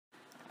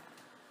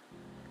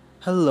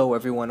Hello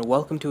everyone,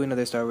 welcome to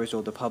another Star Wars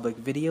Old Republic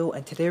video,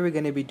 and today we're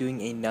going to be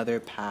doing another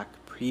pack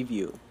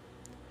preview.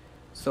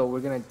 So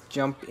we're going to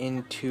jump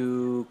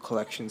into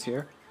collections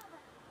here.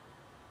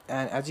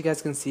 And as you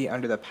guys can see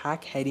under the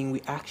pack heading,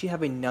 we actually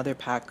have another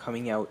pack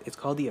coming out. It's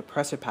called the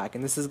Oppressor pack,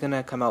 and this is going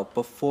to come out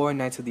before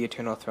Knights of the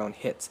Eternal Throne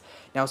hits.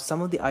 Now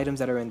some of the items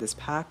that are in this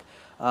pack,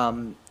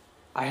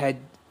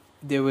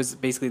 there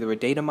were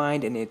data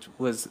mined, and it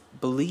was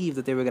believed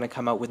that they were going to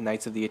come out with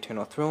Knights of the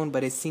Eternal Throne,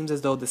 but it seems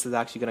as though this is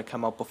actually going to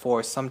come out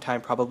before sometime,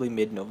 probably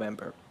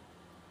mid-November.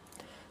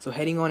 So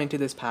heading on into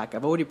this pack,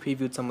 I've already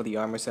previewed some of the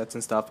armor sets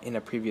and stuff in a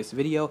previous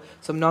video,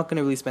 so I'm not going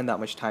to really spend that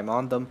much time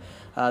on them.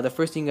 The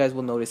first thing you guys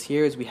will notice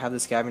here is we have the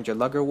Scavenger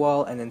Lugger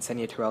Wall, and then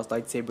Senya Terrell's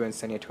Lightsaber and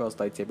Senya Terrell's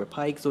Lightsaber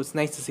Pike, so it's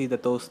nice to see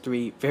that those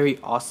three very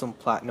awesome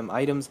platinum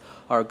items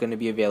are going to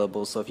be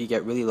available, so if you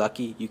get really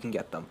lucky, you can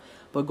get them.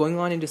 But going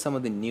on into some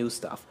of the new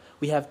stuff,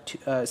 we have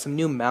some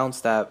new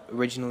mounts that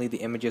originally the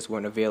images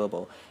weren't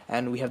available,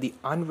 and we have the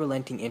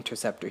Unrelenting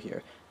Interceptor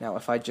here. Now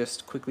if I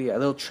just quickly, a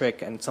little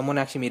trick, and someone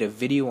actually made a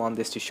video on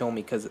this to show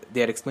me because they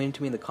had explained it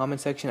to me in the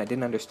comment section, I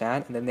didn't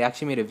understand, and then they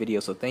actually made a video,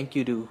 so thank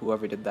you to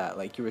whoever did that.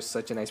 Like, you were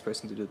such a nice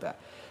person to do that.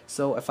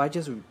 So if I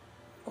just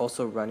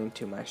also run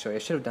into my show, I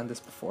should have done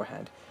this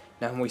beforehand.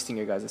 Now I'm wasting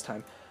your guys'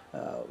 time.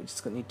 We're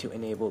just going to need to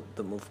enable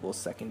the movable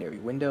secondary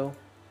window.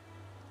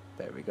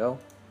 There we go.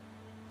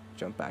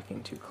 Jump back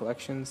into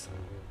collections,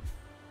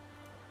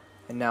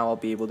 and now I'll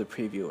be able to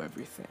preview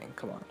everything.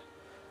 Come on.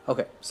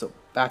 Okay, so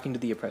back into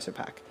the Oppressor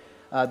pack.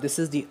 This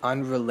is the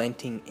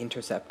Unrelenting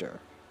Interceptor.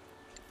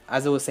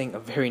 As I was saying, a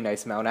very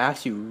nice mount. I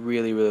actually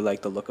really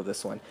like the look of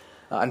this one.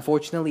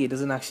 Unfortunately, it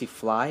doesn't actually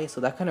fly,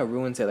 so that kind of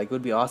ruins it. Like, it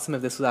would be awesome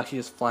if this was actually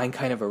just flying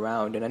kind of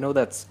around, and I know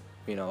that's,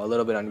 you know, a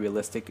little bit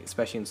unrealistic,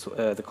 especially in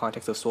the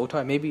context of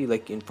SWTOR. Maybe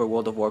like for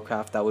World of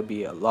Warcraft, that would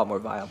be a lot more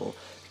viable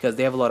because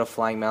they have a lot of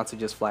flying mounts that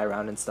just fly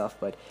around and stuff.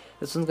 But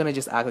this one's gonna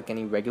just act like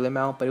any regular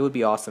mount, but it would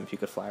be awesome if you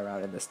could fly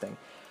around in this thing.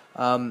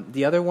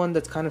 The other one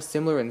that's kind of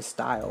similar in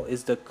style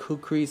is the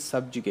Kukri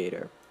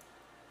Subjugator.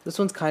 This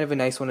one's kind of a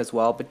nice one as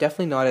well, but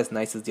definitely not as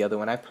nice as the other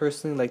one. I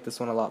personally like this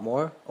one a lot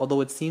more,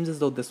 although it seems as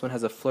though this one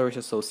has a flourish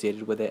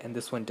associated with it, and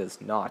this one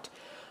does not.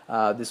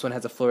 This one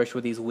has a flourish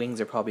where these wings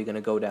are probably going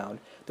to go down.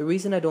 The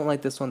reason I don't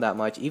like this one that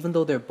much, even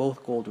though they're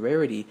both gold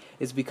rarity,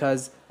 is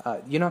because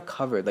you're not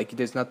covered. Like,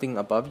 there's nothing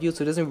above you,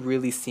 so it doesn't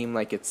really seem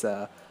like it's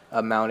a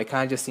mount. It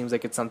kind of just seems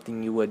like it's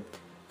something you would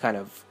kind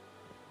of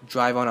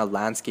drive on a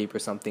landscape or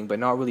something, but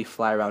not really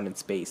fly around in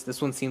space.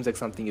 This one seems like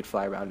something you'd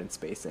fly around in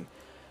space in.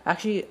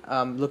 Actually,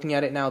 looking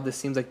at it now, this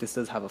seems like this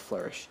does have a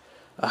flourish.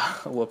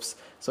 Whoops,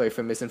 sorry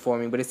for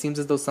misinforming, but it seems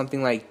as though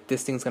something like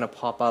this thing's going to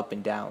pop up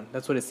and down.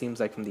 That's what it seems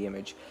like from the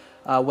image.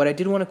 What I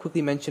did want to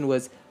quickly mention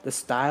was the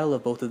style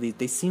of both of these.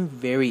 They seem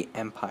very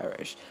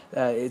Empire-ish.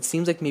 It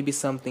seems like maybe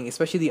something,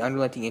 especially the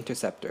Unrelenting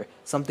Interceptor,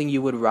 something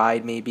you would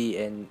ride maybe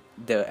in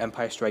the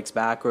Empire Strikes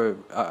Back or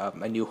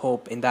A New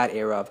Hope, in that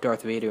era of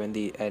Darth Vader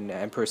and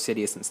Emperor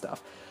Sidious and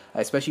stuff.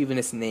 Especially even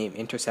its name,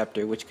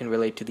 Interceptor, which can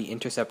relate to the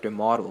Interceptor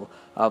model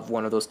of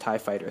one of those TIE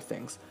fighter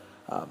things.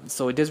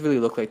 So it does really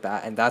look like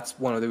that, and that's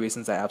one of the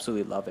reasons I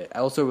absolutely love it. I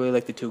also really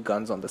like the two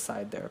guns on the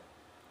side there.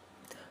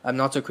 I'm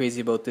not so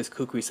crazy about this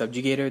Kukri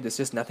Subjugator. There's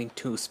just nothing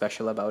too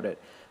special about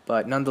it,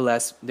 but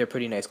nonetheless, they're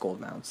pretty nice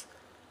gold mounts.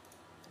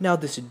 Now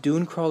this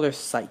Dune Crawler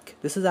Psych.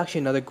 This is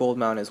actually another gold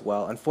mount as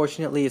well.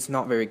 Unfortunately, it's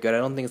not very good. I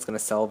don't think it's going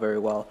to sell very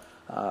well.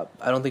 I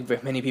don't think very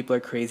many people are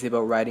crazy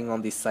about riding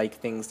on these Psych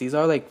things. These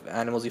are like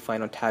animals you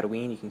find on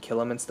Tatooine. You can kill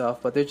them and stuff,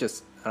 but they're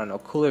just, I don't know,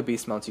 cooler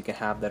beast mounts you can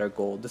have that are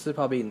gold. This is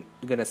probably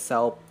going to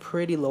sell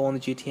pretty low on the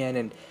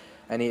GTN,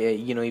 and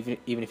you know,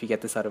 even if you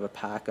get this out of a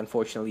pack,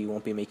 unfortunately, you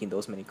won't be making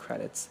those many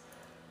credits.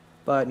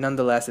 But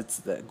nonetheless, it's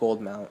the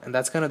gold mount, and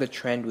that's kind of the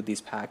trend with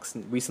these packs.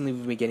 Recently,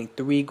 we've been getting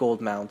 3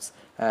 gold mounts.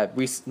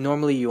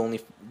 Normally, you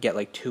only get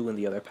like 2 in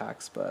the other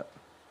packs, but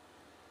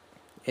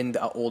in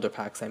the older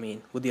packs, I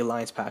mean. With the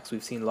Alliance packs,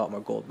 we've seen a lot more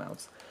gold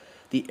mounts.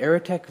 The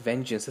Aerotech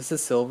Vengeance, this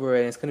is silver,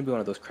 and it's going to be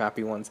one of those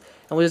crappy ones.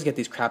 And we'll just get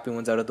these crappy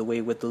ones out of the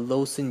way with the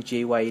Losen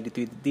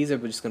JY83. These are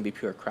just going to be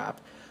pure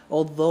crap.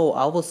 Although,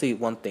 I will say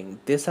one thing.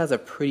 This has a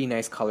pretty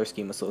nice color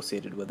scheme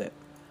associated with it.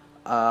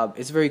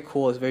 It's very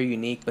cool, it's very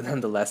unique, but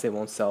nonetheless it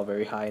won't sell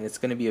very high, and it's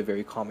going to be a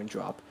very common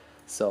drop.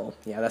 So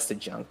yeah, that's the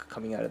junk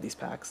coming out of these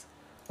packs.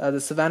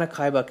 The Savannah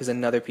Kaibuck is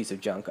another piece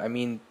of junk. I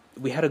mean,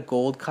 we had a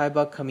gold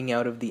Kaibuck coming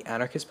out of the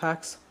Anarchist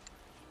packs.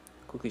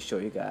 Quickly show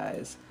you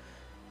guys.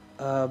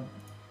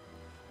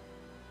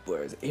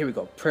 Where is it? Here we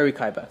go. Prairie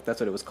Kaibuck,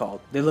 that's what it was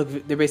called.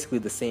 They're basically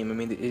the same. I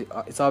mean,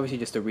 it's obviously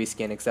just a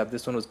reskin, except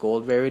this one was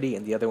gold rarity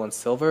and the other one's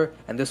silver,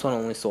 and this one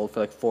only sold for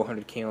like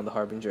 400k on the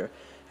Harbinger.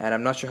 And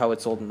I'm not sure how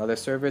it sold on other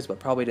servers, but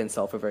probably didn't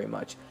sell for very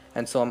much.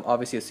 And so I'm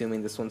obviously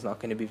assuming this one's not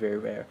going to be very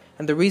rare.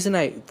 And the reason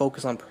I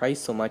focus on price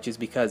so much is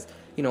because,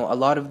 you know, a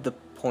lot of the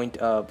point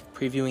of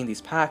previewing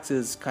these packs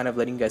is kind of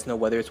letting you guys know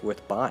whether it's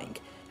worth buying.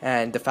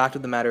 And the fact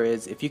of the matter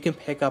is, if you can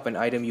pick up an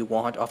item you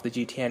want off the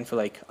GTN for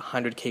like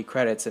 100k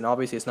credits, and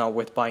obviously it's not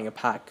worth buying a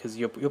pack because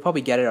you'll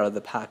probably get it out of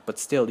the pack, but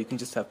still you can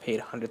just have paid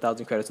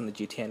 100,000 credits on the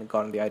GTN and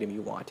gotten the item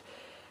you want.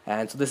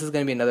 And so this is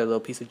going to be another little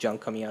piece of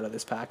junk coming out of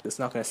this pack. That's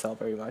not going to sell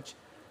very much.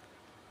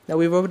 Now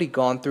we've already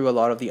gone through a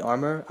lot of the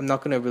armor. I'm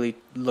not going to really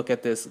look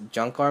at this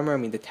junk armor. I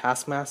mean the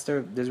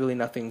Taskmaster, there's really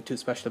nothing too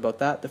special about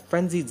that. The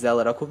Frenzied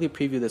Zealot, I'll quickly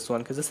preview this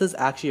one because this is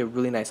actually a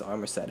really nice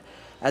armor set.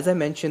 As I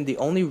mentioned, the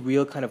only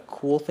real kind of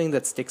cool thing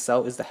that sticks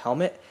out is the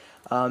helmet.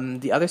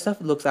 The other stuff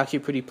looks actually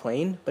pretty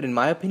plain, but in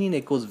my opinion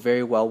it goes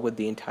very well with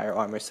the entire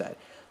armor set.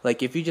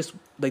 Like if you just,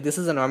 like this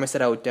is an armor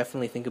set I would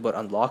definitely think about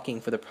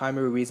unlocking for the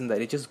primary reason that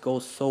it just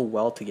goes so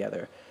well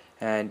together.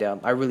 And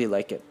I really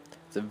like it.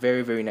 It's a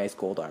very, very nice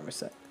gold armor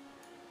set.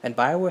 And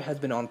BioWare has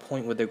been on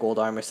point with their gold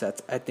armor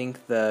sets. I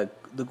think the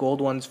gold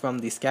ones from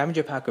the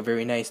scavenger pack are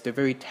very nice. They're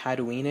very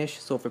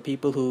Tatooine-ish, so for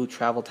people who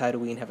travel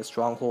Tatooine, have a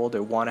stronghold,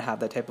 or want to have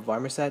that type of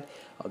armor set,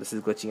 oh, this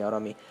is glitching out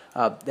on me,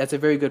 that's a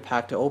very good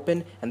pack to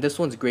open, and this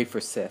one's great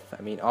for Sith.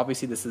 I mean,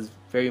 obviously this is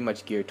very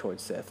much geared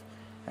towards Sith.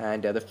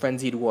 And the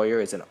Frenzied Warrior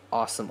is an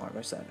awesome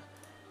armor set.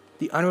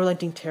 The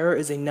Unrelenting Terror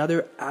is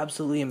another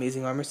absolutely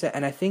amazing armor set,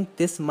 and I think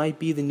this might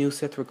be the new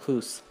Sith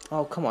Recluse.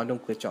 Oh, come on,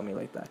 don't glitch on me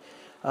like that.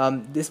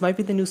 This might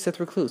be the new Sith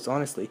Recluse,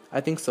 honestly.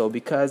 I think so,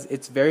 because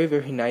it's very,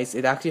 very nice.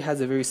 It actually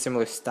has a very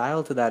similar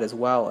style to that as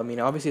well. I mean,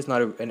 obviously it's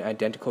not an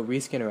identical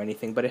reskin or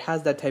anything, but it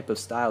has that type of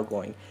style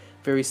going.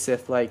 Very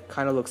Sith-like,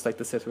 kind of looks like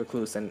the Sith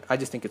Recluse, and I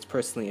just think it's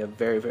personally a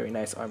very, very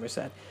nice armor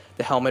set.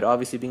 The helmet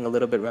obviously being a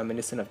little bit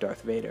reminiscent of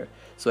Darth Vader.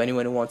 So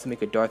anyone who wants to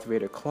make a Darth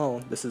Vader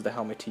clone, this is the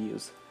helmet to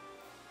use.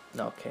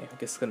 Okay, I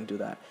guess it's going to do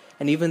that.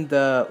 And even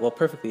the, well,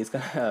 perfectly, it's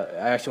gonna,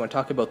 I actually want to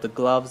talk about the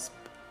gloves,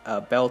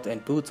 belt,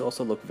 and boots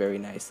also look very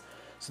nice.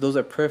 So those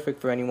are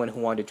perfect for anyone who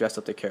wanted to dress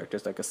up their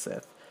characters like a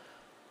Sith.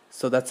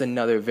 So that's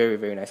another very,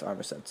 very nice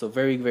armor set. So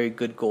very, very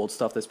good gold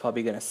stuff that's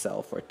probably going to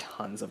sell for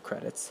tons of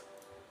credits.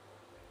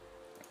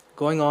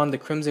 Going on, the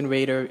Crimson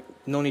Raider,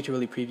 no need to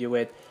really preview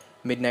it.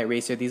 Midnight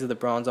Racer, these are the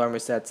bronze armor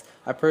sets.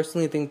 I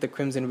personally think the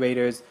Crimson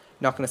Raiders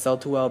not going to sell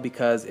too well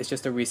because it's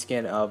just a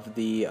reskin of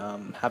the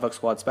Havoc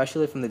Squad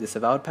Specialist from the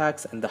Disavowed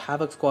packs, and the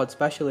Havoc Squad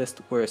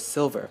Specialist were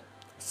silver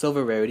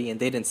rarity,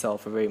 and they didn't sell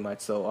for very much,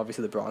 so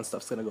obviously the bronze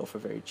stuff's going to go for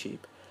very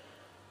cheap.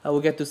 We'll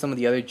get through some of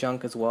the other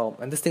junk as well,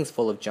 and this thing's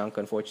full of junk,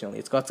 unfortunately.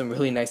 It's got some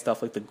really nice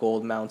stuff like the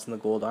gold mounts and the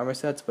gold armor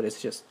sets, but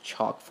it's just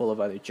chock full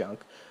of other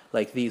junk.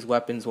 Like these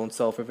weapons won't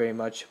sell for very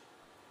much.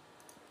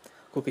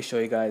 Quickly show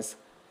you guys.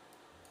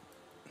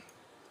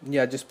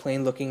 Yeah, just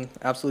plain looking,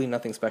 absolutely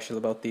nothing special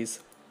about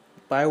these.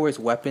 BioWare's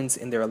weapons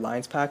in their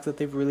Alliance packs that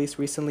they've released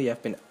recently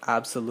have been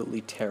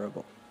absolutely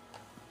terrible.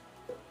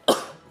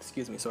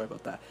 Excuse me, sorry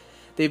about that.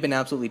 They've been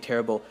absolutely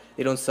terrible.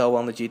 They don't sell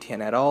well on the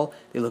GTN at all.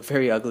 They look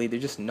very ugly. They're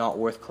just not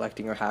worth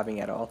collecting or having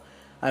at all.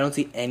 I don't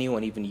see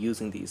anyone even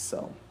using these,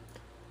 so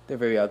they're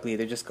very ugly.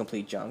 They're just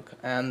complete junk.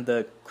 And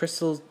the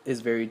crystal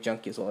is very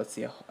junky as well. Let's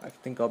see. I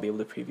think I'll be able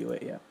to preview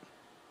it, yeah.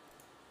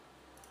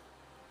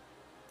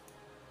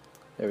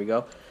 There we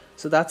go.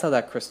 So that's how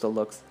that crystal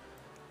looks.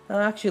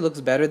 Actually looks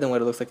better than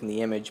what it looks like in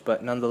the image,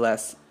 but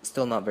nonetheless,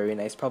 still not very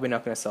nice. Probably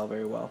not going to sell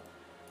very well.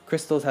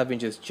 Crystals have been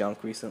just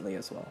junk recently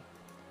as well.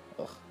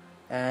 Ugh.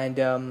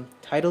 And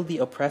titled The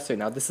Oppressor.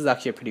 Now this is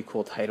actually a pretty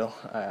cool title.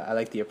 I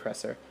like The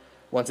Oppressor.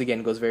 Once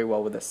again, goes very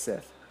well with a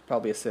Sith.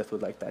 Probably a Sith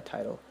would like that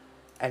title.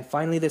 And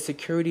finally, the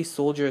Security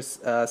Soldiers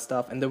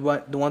stuff. And the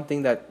one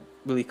thing that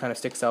really kind of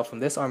sticks out from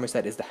this armor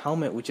set is the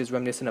helmet, which is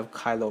reminiscent of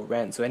Kylo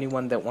Ren. So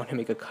anyone that wants to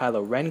make a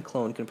Kylo Ren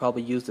clone can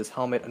probably use this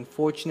helmet.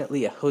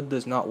 Unfortunately, a hood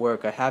does not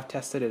work. I have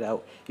tested it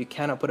out. You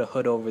cannot put a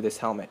hood over this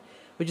helmet,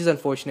 which is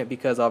unfortunate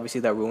because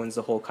obviously that ruins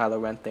the whole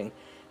Kylo Ren thing.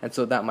 And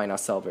so that might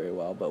not sell very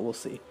well, but we'll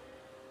see.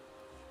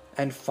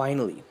 And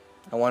finally,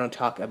 I want to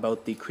talk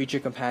about the creature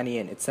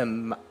companion. It's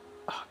a,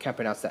 I can't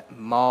pronounce that,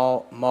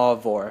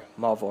 Malvor,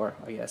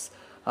 I guess.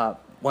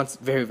 Once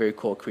very, very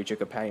cool creature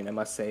companion, I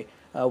must say.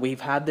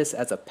 We've had this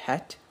as a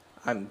pet.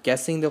 I'm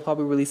guessing they'll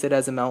probably release it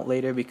as a mount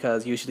later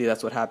because usually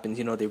that's what happens.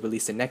 You know, they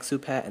release a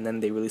Nexu pet and then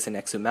they release a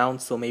Nexu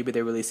mount. So maybe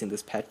they're releasing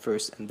this pet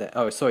first and then,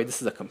 oh, sorry,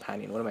 this is a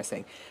companion. What am I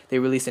saying? They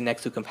released a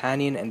Nexu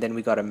companion and then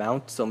we got a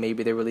mount. So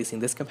maybe they're releasing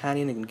this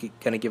companion and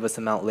going to give us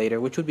a mount later,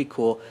 which would be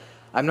cool.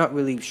 I'm not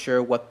really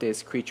sure what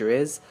this creature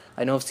is.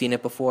 I know I've seen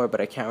it before, but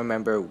I can't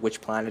remember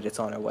which planet it's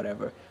on or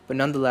whatever. But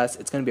nonetheless,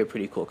 it's going to be a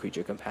pretty cool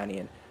creature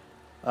companion.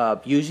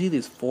 Usually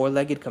these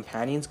four-legged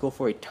companions go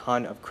for a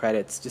ton of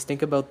credits. Just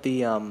think about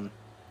the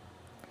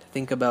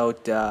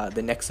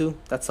Nexu.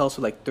 That sells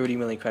for like 30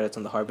 million credits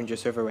on the Harbinger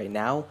server right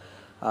now.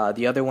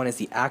 The other one is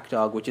the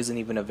Akdog, which isn't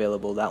even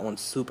available. That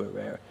one's super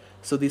rare.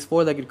 So these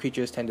four-legged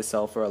creatures tend to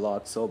sell for a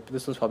lot, so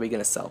this one's probably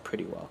going to sell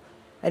pretty well.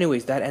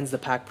 Anyways, that ends the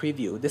pack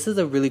preview. This is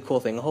a really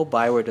cool thing. I hope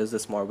BioWare does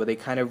this more, where they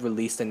kind of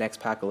release the next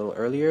pack a little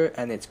earlier,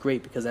 and it's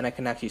great because then I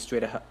can actually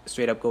straight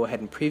up go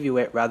ahead and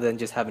preview it rather than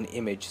just have an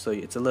image. So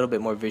it's a little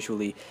bit more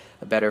visually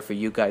better for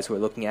you guys who are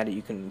looking at it.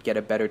 You can get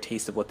a better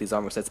taste of what these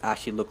armor sets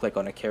actually look like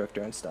on a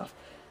character and stuff.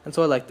 And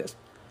so I like this.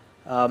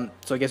 So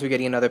I guess we're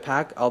getting another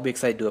pack. I'll be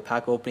excited to do a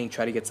pack opening,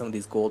 try to get some of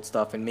these gold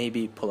stuff, and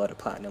maybe pull out a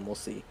platinum. We'll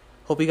see.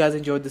 Hope you guys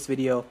enjoyed this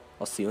video.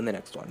 I'll see you in the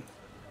next one.